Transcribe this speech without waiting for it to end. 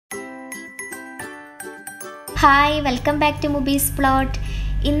Hi welcome back to മുബീസ് plot.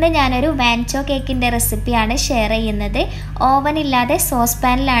 ഇന്ന് ഞാനൊരു വാൻചോ കേക്കിൻ്റെ റെസിപ്പിയാണ് ഷെയർ ചെയ്യുന്നത്. ഓവൻ ഇല്ലാതെ സോസ്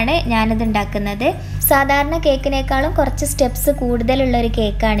പാനിലാണ് ഞാനിത് ഉണ്ടാക്കുന്നത്. സാധാരണ കേക്കിനേക്കാളും കുറച്ച് സ്റ്റെപ്സ് കൂടുതലുള്ളൊരു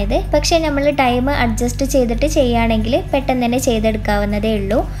കേക്കാണിത്. പക്ഷേ നമ്മൾ ടൈം അഡ്ജസ്റ്റ് ചെയ്തിട്ട് ചെയ്യുകയാണെങ്കിൽ പെട്ടെന്ന് തന്നെ ചെയ്തെടുക്കാവുന്നതേ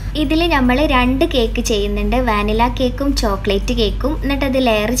ഉള്ളൂ. ഇതിൽ നമ്മൾ 2 കേക്ക് ചെയ്യുന്നുണ്ട്, വാനില കേക്കും ചോക്ലേറ്റ് കേക്കും. എന്നിട്ടത്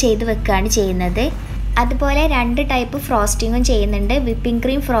ലെയർ ചെയ്ത് വെക്കുകയാണ് ചെയ്യുന്നത്. അതുപോലെ 2 ടൈപ്പ് ഫ്രോസ്റ്റിങ്ങും ചെയ്യുന്നുണ്ട്, വിപ്പിംഗ്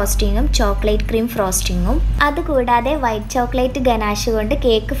ക്രീം ഫ്രോസ്റ്റിങ്ങും ചോക്ലേറ്റ് ക്രീം ഫ്രോസ്റ്റിങ്ങും. അതുകൂടാതെ വൈറ്റ് ചോക്ലേറ്റ് ഗനാഷ് കൊണ്ട്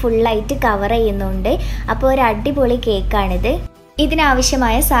കേക്ക് ഫുള്ളായിട്ട് കവർ ചെയ്യുന്നുണ്ട്. അപ്പോൾ ഒരു അടിപൊളി കേക്കാണിത്.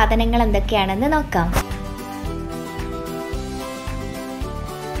 ഇതിനാവശ്യമായ സാധനങ്ങൾ എന്തൊക്കെയാണെന്ന് നോക്കാം.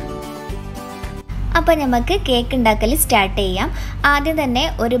 അപ്പോൾ നമുക്ക് കേക്ക് ഉണ്ടാക്കൽ സ്റ്റാർട്ട് ചെയ്യാം. ആദ്യം തന്നെ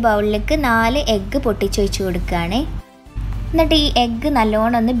ഒരു ബൗളിലേക്ക് 4 എഗ്ഗ് പൊട്ടിച്ചൊഴിച്ച് കൊടുക്കുകയാണ്. എന്നിട്ട് ഈ എഗ്ഗ്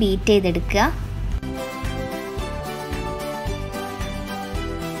നല്ലോണം ഒന്ന് ബീറ്റ് ചെയ്തെടുക്കുക.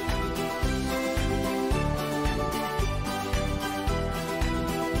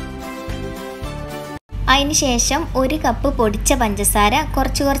 അതിനുശേഷം 1 കപ്പ് പൊടിച്ച പഞ്ചസാര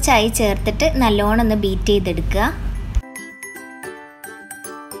കുറച്ചായി ചേർത്തിട്ട് നല്ലോണം ഒന്ന് ബീറ്റ് ചെയ്തെടുക്കുക.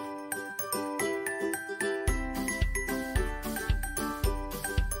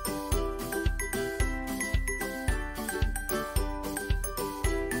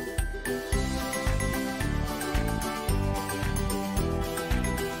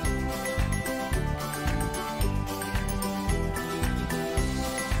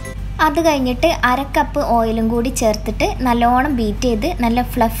 അത് കഴിഞ്ഞിട്ട് 1/2 കപ്പ് ഓയിലും കൂടി ചേർത്തിട്ട് നല്ലോണം ബീറ്റ് ചെയ്ത് നല്ല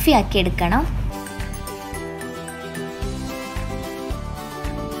ഫ്ലഫി ആക്കി എടുക്കണം.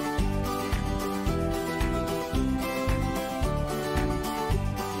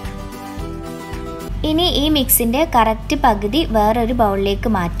 ഇനി ഈ മിക്സിൻ്റെ കറക്റ്റ് പകുതി വേറൊരു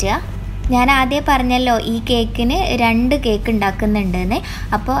ബൗളിലേക്ക് മാറ്റുക. ഞാൻ ആദ്യം പറഞ്ഞല്ലോ ഈ കേക്കിന് 2 കേക്ക് ഉണ്ടാക്കുന്നുണ്ടെന്ന്.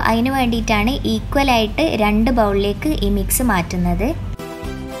 അപ്പോൾ അതിന് വേണ്ടിയിട്ടാണ് ഈക്വലായിട്ട് 2 ബൗളിലേക്ക് ഈ മിക്സ് മാറ്റുന്നത്.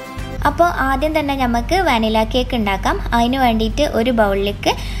 അപ്പോൾ ആദ്യം തന്നെ നമുക്ക് വാനില കേക്ക് ഉണ്ടാക്കാം. അതിന് വേണ്ടിയിട്ട് ഒരു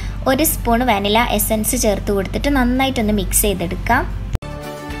ബൗളിലേക്ക് 1 സ്പൂൺ വാനില എസൻസ് ചേർത്ത് കൊടുത്തിട്ട് നന്നായിട്ടൊന്ന് മിക്സ് ചെയ്തെടുക്കാം.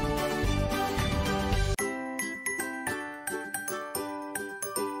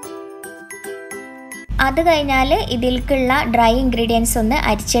 അത് കഴിഞ്ഞാൽ ഇതിലേക്കുള്ള ഡ്രൈ ഇൻഗ്രീഡിയൻസ് ഒന്ന്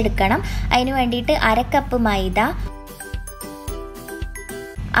അരിച്ചെടുക്കണം. അതിന് വേണ്ടിയിട്ട് 1/2 കപ്പ് മൈദ,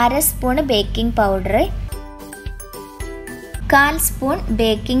 1/2 spoon baking powder, 1/4 spoon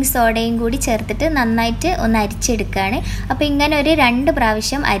baking സോഡയും കൂടി ചേർത്തിട്ട് നന്നായിട്ട് ഒന്ന് അരിച്ചെടുക്കുകയാണ്. അപ്പോൾ ഇങ്ങനെ ഒരു 2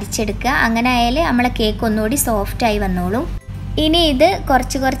 പ്രാവശ്യം അരിച്ചെടുക്കുക. അങ്ങനെ ആയാൽ നമ്മളെ കേക്ക് ഒന്നുകൂടി സോഫ്റ്റായി വന്നോളും. ഇനി ഇത്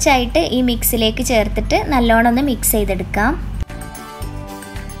കുറച്ചായിട്ട് ഈ മിക്സിലേക്ക് ചേർത്തിട്ട് നല്ലോണം ഒന്ന് മിക്സ് ചെയ്തെടുക്കാം.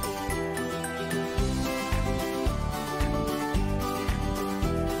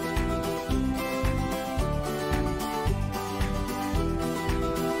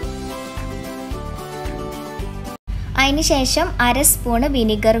 അതിനുശേഷം 1/2 സ്പൂൺ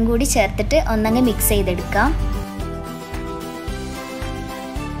വിനീഗറും കൂടി ചേർത്തിട്ട് ഒന്നങ്ങ് മിക്സ് ചെയ്തെടുക്കാം.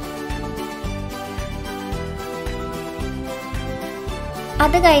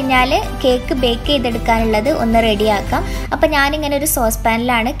 അത് കഴിഞ്ഞാൽ കേക്ക് ബേക്ക് ചെയ്തെടുക്കാനുള്ളത് ഒന്ന് റെഡിയാക്കാം. അപ്പോൾ ഞാനിങ്ങനെ ഒരു സോസ്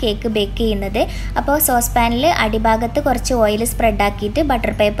പാനിലാണ് കേക്ക് ബേക്ക് ചെയ്യുന്നത്. അപ്പോൾ സോസ് പാനിൽ അടിഭാഗത്ത് കുറച്ച് ഓയിൽ സ്പ്രെഡാക്കിയിട്ട്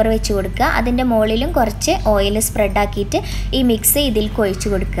ബട്ടർ പേപ്പർ വെച്ച് കൊടുക്കുക. അതിൻ്റെ മുകളിലും കുറച്ച് ഓയിൽ സ്പ്രെഡാക്കിയിട്ട് ഈ മിക്സ് ഇതിലേക്ക് ഒഴിച്ച്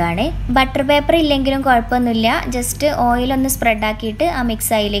കൊടുക്കുകയാണ്. ബട്ടർ പേപ്പർ ഇല്ലെങ്കിലും കുഴപ്പമൊന്നുമില്ല, ജസ്റ്റ് ഓയിലൊന്ന് സ്പ്രെഡാക്കിയിട്ട് ആ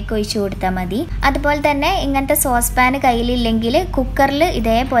മിക്സ് അതിലേക്ക് ഒഴിച്ച് കൊടുത്താൽ മതി. അതുപോലെ തന്നെ ഇങ്ങനത്തെ സോസ് പാൻ കയ്യിലില്ലെങ്കിൽ കുക്കറിൽ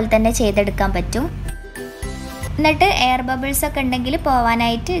ഇതേപോലെ തന്നെ ചെയ്തെടുക്കാൻ പറ്റും. എന്നിട്ട് എയർ ബബിൾസ് ഒക്കെ ഉണ്ടെങ്കിൽ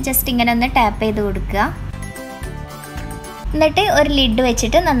പോവാനായിട്ട് ജസ്റ്റ് ഇങ്ങനെ ഒന്ന് ടാപ്പ് ചെയ്ത് കൊടുക്കുക. എന്നിട്ട് ഒരു ലിഡ്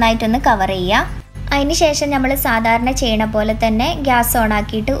വെച്ചിട്ട് നന്നായിട്ടൊന്ന് കവർ ചെയ്യുക. അതിന് ശേഷം നമ്മൾ സാധാരണ ചെയ്യണ പോലെ തന്നെ ഗ്യാസ് ഓൺ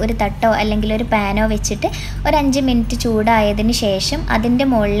ആക്കിയിട്ട് ഒരു തട്ടോ അല്ലെങ്കിൽ ഒരു പാനോ വെച്ചിട്ട് ഒരു 5 മിനിറ്റ് ചൂടായതിന് ശേഷം അതിൻ്റെ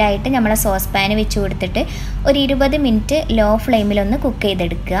മുകളിലായിട്ട് നമ്മൾ സോസ് പാൻ വെച്ച് കൊടുത്തിട്ട് ഒരു 20 മിനിറ്റ് ലോ ഫ്ലെയിമിലൊന്ന് കുക്ക്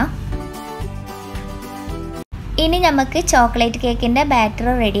ചെയ്തെടുക്കുക. ഇനി നമുക്ക് ചോക്ലേറ്റ് കേക്കിൻ്റെ ബാറ്റർ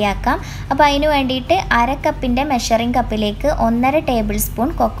റെഡിയാക്കാം. അപ്പോൾ അതിന് വേണ്ടിയിട്ട് 1/2 കപ്പിൻ്റെ measuring കപ്പിലേക്ക് 1.5 table spoon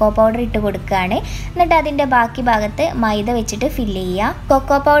cocoa powder ഇട്ട് കൊടുക്കുകയാണ്. എന്നിട്ട് അതിൻ്റെ ബാക്കി ഭാഗത്ത് മൈദ വെച്ചിട്ട് ഫില്ല് ചെയ്യുക.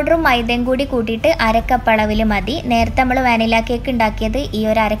 കൊക്കോ പൗഡറും മൈദയും കൂടി കൂട്ടിയിട്ട് 1/2 കപ്പ് അളവിൽ മതി. നേരത്തെ നമ്മൾ വാനില കേക്ക് ഉണ്ടാക്കിയത് ഈ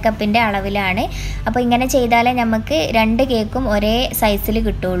ഒരു 1/2 കപ്പിൻ്റെ അളവിലാണ്. അപ്പോൾ ഇങ്ങനെ ചെയ്താലേ നമുക്ക് 2 കേക്കും ഒരേ സൈസിൽ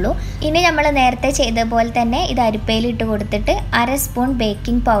കിട്ടുള്ളൂ. ഇനി നമ്മൾ നേരത്തെ ചെയ്ത പോലെ തന്നെ ഇത് അരിപ്പയിൽ ഇട്ട് കൊടുത്തിട്ട് 1/2 സ്പൂൺ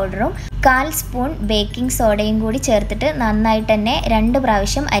ബേക്കിംഗ് പൗഡറും 1/4 സ്പൂൺ ബേക്കിംഗ് സോഡയും കൂടി ചേർത്തിട്ട് നന്നായിട്ട് തന്നെ 2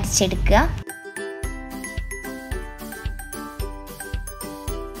 പ്രാവശ്യം അരിച്ചെടുക്കുക.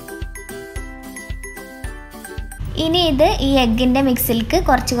 ഇനി ഇത് ഈ എഗ്ഗിൻ്റെ മിക്സിലേക്ക്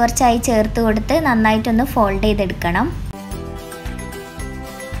കുറച്ചായി ചേർത്ത് കൊടുത്ത് നന്നായിട്ടൊന്ന് ഫോൾഡ് ചെയ്തെടുക്കണം.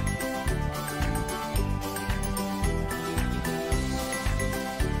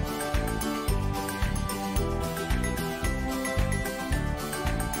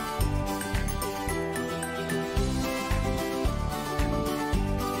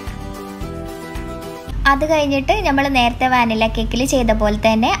 അത് കഴിഞ്ഞിട്ട് നമ്മൾ നേരത്തെ വാനില കേക്കിൽ ചെയ്ത പോലെ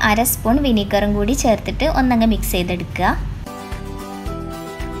തന്നെ 1/2 സ്പൂൺ വിനീഗറും കൂടി ചേർത്തിട്ട് ഒന്നങ്ങ് മിക്സ് ചെയ്തെടുക്കുക.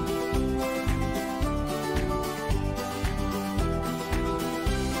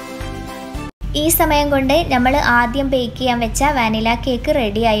 ഈ സമയം കൊണ്ട് നമ്മൾ ആദ്യം ബേക്ക് ചെയ്യാൻ വെച്ച വാനില കേക്ക്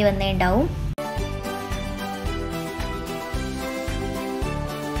റെഡിയായി വന്നിട്ടുണ്ടാവും.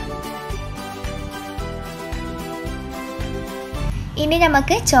 ഇനി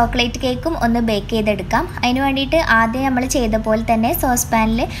നമുക്ക് ചോക്ലേറ്റ് കേക്കും ഒന്ന് ബേക്ക് ചെയ്തെടുക്കാം. അതിന് വേണ്ടിയിട്ട് ആദ്യം നമ്മൾ ചെയ്ത പോലെ തന്നെ സോസ്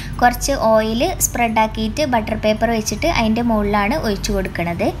പാനിൽ കുറച്ച് ഓയിൽ സ്പ്രെഡാക്കിയിട്ട് ബട്ടർ പേപ്പർ വെച്ചിട്ട് അതിൻ്റെ മുകളിലാണ് ഒഴിച്ചു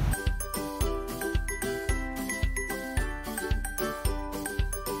കൊടുക്കുന്നത്.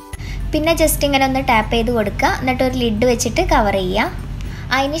 പിന്നെ ജസ്റ്റ് ഇങ്ങനെ ഒന്ന് ടാപ്പ് ചെയ്ത് കൊടുക്കുക. എന്നിട്ട് ഒരു ലിഡ് വെച്ചിട്ട് കവർ ചെയ്യുക.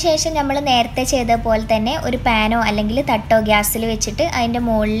 അതിന് ശേഷം നമ്മൾ നേരത്തെ ചെയ്ത പോലെ തന്നെ ഒരു പാനോ അല്ലെങ്കിൽ തട്ടോ ഗ്യാസിൽ വെച്ചിട്ട് അതിൻ്റെ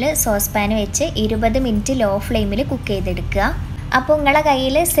മുകളിൽ സോസ് പാൻ വെച്ച് 20 മിനിറ്റ് ലോ ഫ്ലെയിമിൽ കുക്ക് ചെയ്തെടുക്കുക. അപ്പോൾ നിങ്ങളുടെ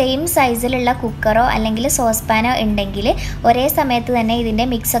കയ്യിൽ സെയിം സൈസിലുള്ള കുക്കറോ അല്ലെങ്കിൽ സോസ് പാനോ ഉണ്ടെങ്കിൽ ഒരേ സമയത്ത് തന്നെ ഇതിൻ്റെ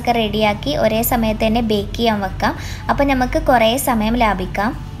മിക്സൊക്കെ റെഡിയാക്കി ഒരേ സമയത്ത് തന്നെ ബേക്ക് ചെയ്യാൻ വെക്കാം. അപ്പോൾ നമുക്ക് കുറേ സമയം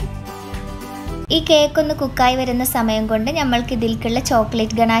ലാഭിക്കാം. ഈ കേക്ക് ഒന്ന് കുക്കായി വരുന്ന സമയം കൊണ്ട് നമ്മൾക്ക് ഇതിലേക്കുള്ള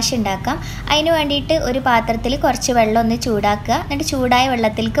ചോക്ലേറ്റ് ഗനാഷ് ഉണ്ടാക്കാം. അതിന് വേണ്ടിയിട്ട് ഒരു പാത്രത്തിൽ കുറച്ച് വെള്ളം ഒന്ന് ചൂടാക്കുക. എന്നിട്ട് ചൂടായ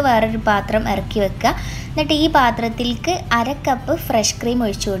വെള്ളത്തിലേക്ക് വേറൊരു പാത്രം ഇറക്കി വെക്കുക. എന്നിട്ട് ഈ പാത്രത്തിലേക്ക് 1/2 കപ്പ് ഫ്രഷ് ക്രീം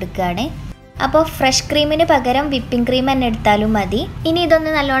ഒഴിച്ചു കൊടുക്കുകയാണ്. അപ്പോൾ ഫ്രഷ് ക്രീമിന് പകരം വിപ്പിംഗ് ക്രീം തന്നെ എടുത്താലും മതി. ഇനി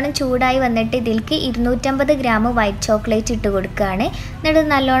ഇതൊന്ന് നല്ലോണം ചൂടായി വന്നിട്ട് ഇതിലേക്ക് 250 ഗ്രാം വൈറ്റ് ചോക്ലേറ്റ് ഇട്ട് കൊടുക്കുകയാണ്. എന്നിട്ട്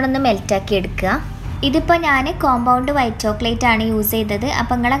നല്ലോണം ഒന്ന് മെൽറ്റാക്കി എടുക്കുക. ഇതിപ്പോൾ ഞാൻ കോമ്പൗണ്ട് വൈറ്റ് ചോക്ലേറ്റ് ആണ് യൂസ് ചെയ്തത്.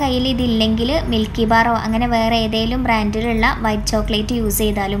 അപ്പോൾ നിങ്ങളുടെ കയ്യിൽ ഇതില്ലെങ്കിൽ മിൽക്കി ബാറോ അങ്ങനെ വേറെ ഏതെങ്കിലും ബ്രാൻഡിലുള്ള വൈറ്റ് ചോക്ലേറ്റ് യൂസ്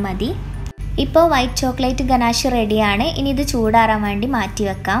ചെയ്താലും മതി. ഇപ്പോൾ വൈറ്റ് ചോക്ലേറ്റ് ഗനാഷ് റെഡിയാണ്. ഇനി ഇത് ചൂടാറാൻ വേണ്ടി മാറ്റി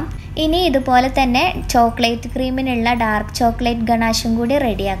വെക്കാം. ഇനി ഇതുപോലെ തന്നെ ചോക്ലേറ്റ് ക്രീമിനുള്ള ഡാർക്ക് ചോക്ലേറ്റ് ഗനാഷും കൂടി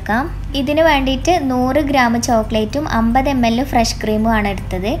റെഡിയാക്കാം. ഇതിന് വേണ്ടിയിട്ട് 100 ഗ്രാം ചോക്ലേറ്റും 50 ml ഫ്രഷ് ക്രീമും ആണ്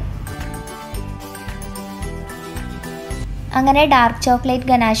എടുത്തത്. അങ്ങനെ ഡാർക്ക് ചോക്ലേറ്റ്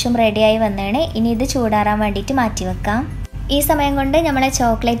ഗനാഷും റെഡിയായി വന്നതാണ്. ഇനി ഇത് ചൂടാറാൻ വേണ്ടിയിട്ട് മാറ്റി വെക്കാം. ഈ സമയം കൊണ്ട് നമ്മളെ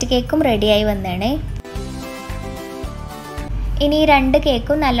ചോക്ലേറ്റ് കേക്കും റെഡിയായി വന്നതാണ്. ഇനി ഈ 2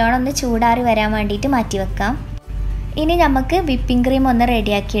 കേക്കും നല്ലോണം ഒന്ന് ചൂടാറി വരാൻ വേണ്ടിയിട്ട് മാറ്റി വെക്കാം. ഇനി നമുക്ക് വിപ്പിംഗ് ക്രീം ഒന്ന്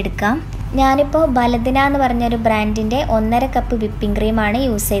റെഡിയാക്കി എടുക്കാം. ഞാനിപ്പോൾ ബലദിന എന്ന് പറഞ്ഞൊരു ബ്രാൻഡിൻ്റെ 1.5 കപ്പ് വിപ്പിംഗ് ക്രീമാണ്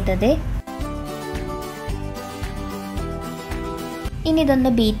യൂസ് ചെയ്തത്. ഇനി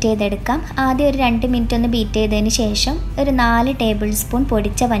ഇതൊന്ന് ബീറ്റ് ചെയ്തെടുക്കാം. ആദ്യം ഒരു 2 മിനിറ്റ് ഒന്ന് ബീറ്റ് ചെയ്തതിന് ശേഷം ഒരു 4 ടേബിൾ സ്പൂൺ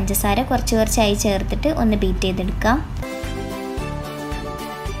പൊടിച്ച പഞ്ചസാര കുറച്ചായി ചേർത്തിട്ട് ഒന്ന് ബീറ്റ് ചെയ്തെടുക്കാം.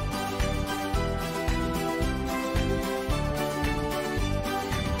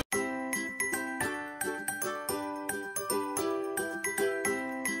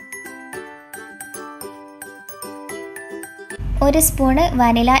 ഒരു സ്പൂണ്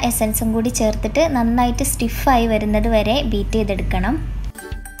വാനില എസൻസും കൂടി ചേർത്തിട്ട് നന്നായിട്ട് സ്റ്റിഫായി വരുന്നത് വരെ ബീറ്റ് ചെയ്തെടുക്കണം.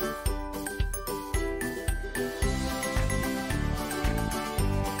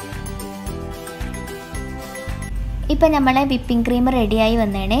 ഇപ്പം നമ്മളെ വിപ്പിംഗ് ക്രീം റെഡിയായി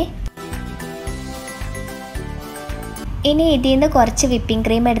വന്നേണേ. ഇനി ഇതിൽ നിന്ന് കുറച്ച് വിപ്പിംഗ്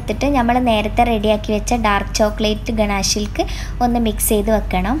ക്രീം എടുത്തിട്ട് നമ്മൾ നേരത്തെ റെഡിയാക്കി വെച്ച ഡാർക്ക് ചോക്ലേറ്റ് ഗനാഷിലേക്ക് ഒന്ന് മിക്സ് ചെയ്ത്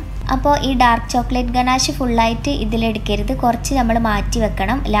വെക്കണം. അപ്പോൾ ഈ ഡാർക്ക് ചോക്ലേറ്റ് ഗനാഷ് ഫുള്ളായിട്ട് ഇതിലെടുക്കരുത്, കുറച്ച് നമ്മൾ മാറ്റി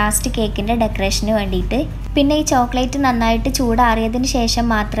വെക്കണം ലാസ്റ്റ് കേക്കിൻ്റെ ഡെക്കറേഷന് വേണ്ടിയിട്ട്. പിന്നെ ഈ ചോക്ലേറ്റ് നന്നായിട്ട് ചൂടാറിയതിന് ശേഷം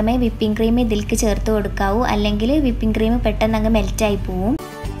മാത്രമേ വിപ്പിംഗ് ക്രീം ഇതിലേക്ക് ചേർത്ത് കൊടുക്കാവൂ, അല്ലെങ്കിൽ വിപ്പിംഗ് ക്രീം പെട്ടെന്ന് അങ്ങ് മെൽറ്റായി പോവും.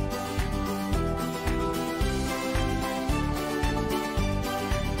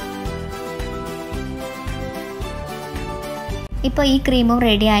 ഇപ്പോൾ ഈ ക്രീമും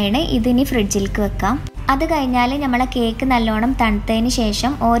റെഡി ആയാണ്. ഇതിനി ഫ്രിഡ്ജിലേക്ക് വെക്കാം. അത് കഴിഞ്ഞാൽ നമ്മളെ കേക്ക് നല്ലോണം തണുത്തതിന്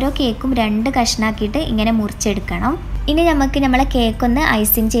ശേഷം ഓരോ കേക്കും 2 കഷ്ണാക്കിയിട്ട് ഇങ്ങനെ മുറിച്ചെടുക്കണം. ഇനി നമുക്ക് നമ്മളെ കേക്കൊന്ന്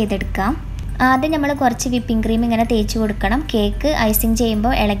ഐസിങ് ചെയ്തെടുക്കാം. ആദ്യം നമ്മൾ കുറച്ച് വിപ്പിംഗ് ക്രീം ഇങ്ങനെ തേച്ച് കൊടുക്കണം, കേക്ക് ഐസിങ്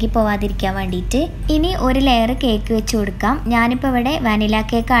ചെയ്യുമ്പോൾ ഇളകി പോവാതിരിക്കാൻ വേണ്ടിയിട്ട്. ഇനി ഒരു ലെയർ കേക്ക് വെച്ച് കൊടുക്കാം. ഞാനിപ്പോൾ ഇവിടെ വാനില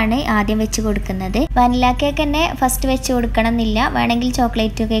കേക്കാണ് ആദ്യം വെച്ച് കൊടുക്കുന്നത്. വാനില കേക്ക് തന്നെ ഫസ്റ്റ് വെച്ച് കൊടുക്കണം എന്നില്ല, വേണമെങ്കിൽ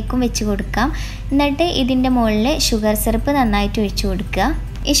ചോക്ലേറ്റ് കേക്കും വെച്ച് കൊടുക്കാം. എന്നിട്ട് ഇതിൻ്റെ മുകളിൽ ഷുഗർ സിറപ്പ് നന്നായിട്ട് ഒഴിച്ചു കൊടുക്കുക.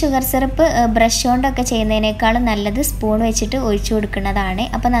 ഈ ഷുഗർ സിറപ്പ് ബ്രഷ് കൊണ്ടൊക്കെ ചെയ്യുന്നതിനേക്കാളും നല്ലത് സ്പൂൺ വെച്ചിട്ട് ഒഴിച്ചു കൊടുക്കുന്നതാണ്.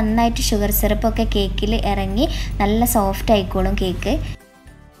 അപ്പോൾ നന്നായിട്ട് ഷുഗർ സിറപ്പൊക്കെ കേക്കിൽ ഇറങ്ങി നല്ല സോഫ്റ്റ് ആയിക്കോളും കേക്ക്.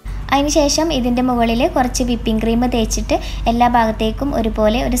 അതിനുശേഷം ഇതിൻ്റെ മുകളിൽ കുറച്ച് വിപ്പിംഗ് ക്രീം തേച്ചിട്ട് എല്ലാ ഭാഗത്തേക്കും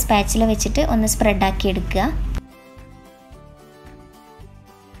ഒരുപോലെ ഒരു സ്പാച്ചില വെച്ചിട്ട് ഒന്ന് സ്പ്രെഡാക്കി എടുക്കുക.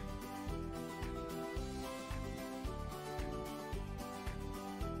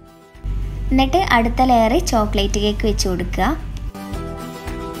 എന്നിട്ട് അടുത്ത ലെയർ ചോക്ലേറ്റ് കേക്ക് വെച്ച് കൊടുക്കുക.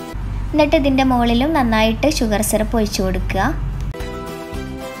 എന്നിട്ട് ഇതിൻ്റെ മുകളിലും നന്നായിട്ട് ഷുഗർ സിറപ്പ് ഒഴിച്ചു കൊടുക്കുക.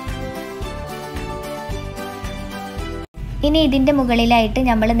 ഇനി ഇതിൻ്റെ മുകളിലായിട്ട്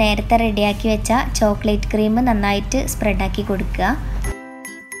നമ്മൾ നേരത്തെ റെഡിയാക്കി വെച്ച ചോക്ലേറ്റ് ക്രീം നന്നായിട്ട് സ്പ്രെഡാക്കി കൊടുക്കുക.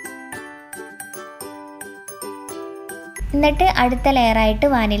 എന്നിട്ട് അടുത്ത ലെയറായിട്ട്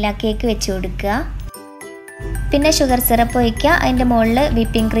വാനില കേക്ക് വെച്ച് കൊടുക്കുക. പിന്നെ ഷുഗർ സിറപ്പ് ഒഴിക്കുക. അതിൻ്റെ മുകളിൽ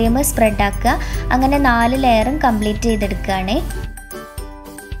വിപ്പിംഗ് ക്രീം സ്പ്രെഡ് ആക്കുക. അങ്ങനെ 4 ലെയറും കംപ്ലീറ്റ് ചെയ്തെടുക്കുകയാണ്.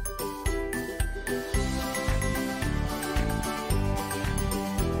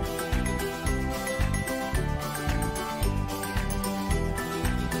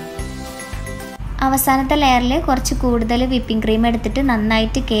 അവസാനത്തെ ലെയറിൽ കുറച്ച് കൂടുതൽ വിപ്പിംഗ് ക്രീം എടുത്തിട്ട്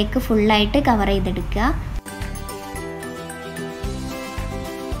നന്നായിട്ട് കേക്ക് ഫുള്ളായിട്ട് കവർ ചെയ്തെടുക്കുക.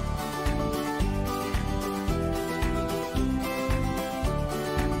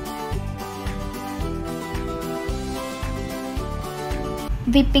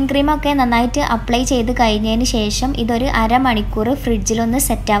 വിപ്പിംഗ് ക്രീമൊക്കെ നന്നായിട്ട് അപ്ലൈ ചെയ്ത് കഴിഞ്ഞതിന് ശേഷം ഇതൊരു അരമണിക്കൂർ ഫ്രിഡ്ജിലൊന്ന്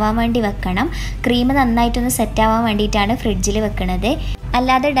സെറ്റാവാൻ വേണ്ടി വെക്കണം. ക്രീം നന്നായിട്ടൊന്ന് സെറ്റാവാൻ വേണ്ടിയിട്ടാണ് ഫ്രിഡ്ജിൽ വെക്കുന്നത്.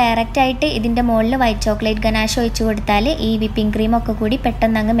 അല്ലാതെ ഡയറക്റ്റായിട്ട് ഇതിൻ്റെ മുകളിൽ വൈറ്റ് ചോക്ലേറ്റ് ഗനാഷ് ഒഴിച്ച് കൊടുത്താൽ ഈ വിപ്പിംഗ് ക്രീമൊക്കെ കൂടി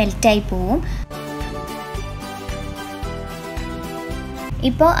പെട്ടെന്ന് അങ്ങ് മെൽറ്റായി പോവും.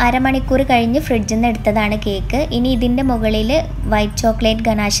 ഇപ്പോൾ അരമണിക്കൂർ കഴിഞ്ഞ് ഫ്രിഡ്ജിൽ നിന്ന് എടുത്തതാണ് കേക്ക്. ഇനി ഇതിൻ്റെ മുകളിൽ വൈറ്റ് ചോക്ലേറ്റ്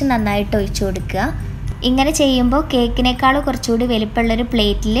ഗനാഷ് നന്നായിട്ട് ഒഴിച്ചു കൊടുക്കുക. ഇങ്ങനെ ചെയ്യുമ്പോൾ കേക്കിനേക്കാളും കുറച്ചുകൂടി വലിപ്പമുള്ളൊരു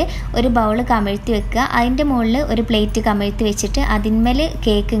പ്ലേറ്റിൽ ഒരു ബൗൾ കമിഴ്ത്തി വെക്കുക. അതിൻ്റെ മുകളിൽ ഒരു പ്ലേറ്റ് കമിഴ്ത്തി വെച്ചിട്ട് അതിന്മേൽ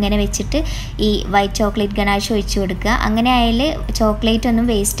കേക്ക് ഇങ്ങനെ വെച്ചിട്ട് ഈ വൈറ്റ് ചോക്ലേറ്റ് ഗനാഷ് ഒഴിച്ചു കൊടുക്കുക. അങ്ങനെ ആയാൽ ചോക്ലേറ്റ് ഒന്നും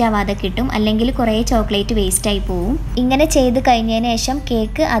വേസ്റ്റ് ആവാതെ കിട്ടും. അല്ലെങ്കിൽ കുറേ ചോക്ലേറ്റ് വേസ്റ്റായി പോവും. ഇങ്ങനെ ചെയ്ത് കഴിഞ്ഞതിന് ശേഷം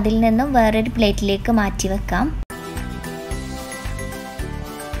കേക്ക് അതിൽ നിന്നും വേറൊരു പ്ലേറ്റിലേക്ക് മാറ്റി വെക്കാം.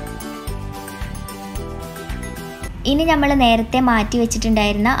 ഇനി നമ്മൾ നേരത്തെ മാറ്റി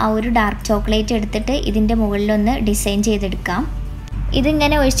വെച്ചിട്ടുണ്ടായിരുന്ന ആ ഒരു ഡാർക്ക് ചോക്ലേറ്റ് എടുത്തിട്ട് ഇതിൻ്റെ മുകളിലൊന്ന് ഡിസൈൻ ചെയ്തെടുക്കാം.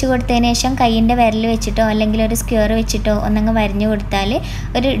 ഇതിങ്ങനെ ഒഴിച്ചു കൊടുത്തതിന് ശേഷം കയ്യിൻ്റെ വിരൽ വെച്ചിട്ടോ അല്ലെങ്കിൽ ഒരു സ്ക്വയർ വെച്ചിട്ടോ ഒന്നങ്ങ് വരഞ്ഞു കൊടുത്താൽ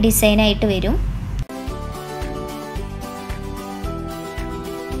ഒരു ഡിസൈനായിട്ട് വരും.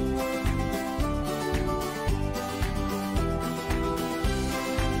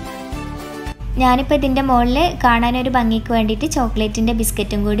 ഞാനിപ്പോൾ ഇതിൻ്റെ മുകളിൽ കാണാനൊരു ഭംഗിക്ക് വേണ്ടിയിട്ട് ചോക്ലേറ്റിൻ്റെ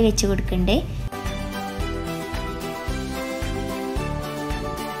ബിസ്ക്കറ്റും കൂടി വെച്ച് കൊടുക്കുന്നുണ്ട്.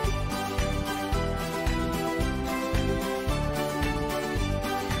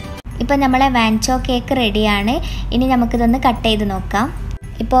 ഇപ്പോൾ നമ്മളെ വാൻചോ കേക്ക് റെഡിയാണ്. ഇനി നമുക്കിതൊന്ന് കട്ട് ചെയ്ത് നോക്കാം.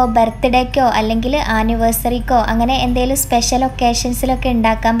 ഇപ്പോൾ ബർത്ത്ഡേക്കോ അല്ലെങ്കിൽ ആനിവേഴ്സറിക്കോ അങ്ങനെ എന്തെങ്കിലും സ്പെഷ്യൽ ഒക്കേഷൻസിലൊക്കെ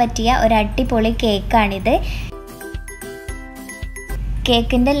ഉണ്ടാക്കാൻ പറ്റിയ ഒരു അടിപൊളി കേക്കാണിത്.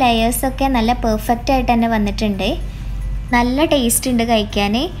 കേക്കിൻ്റെ ലെയേഴ്സൊക്കെ നല്ല പെർഫെക്റ്റ് ആയിട്ട് തന്നെ വന്നിട്ടുണ്ട്. നല്ല ടേസ്റ്റ് ഉണ്ട്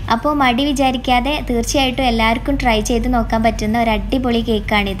കഴിക്കാൻ. അപ്പോൾ മടി വിചാരിക്കാതെ തീർച്ചയായിട്ടും എല്ലാവർക്കും ട്രൈ ചെയ്ത് നോക്കാൻ പറ്റുന്ന ഒരു അടിപൊളി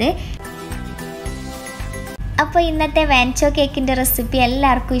കേക്കാണിത്. അപ്പോൾ ഇന്നത്തെ വാൻചോ കേക്കിൻ്റെ റെസിപ്പി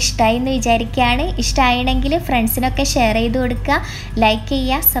എല്ലാവർക്കും ഇഷ്ടമായി എന്ന് വിചാരിക്കുകയാണ്. ഇഷ്ടമായെങ്കിൽ ഫ്രണ്ട്സിനൊക്കെ ഷെയർ ചെയ്ത് കൊടുക്കുക, ലൈക്ക്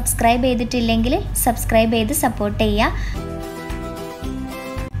ചെയ്യുക, സബ്സ്ക്രൈബ് ചെയ്തിട്ടില്ലെങ്കിൽ സബ്സ്ക്രൈബ് ചെയ്ത് സപ്പോർട്ട് ചെയ്യുക.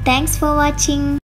 Thanks for watching.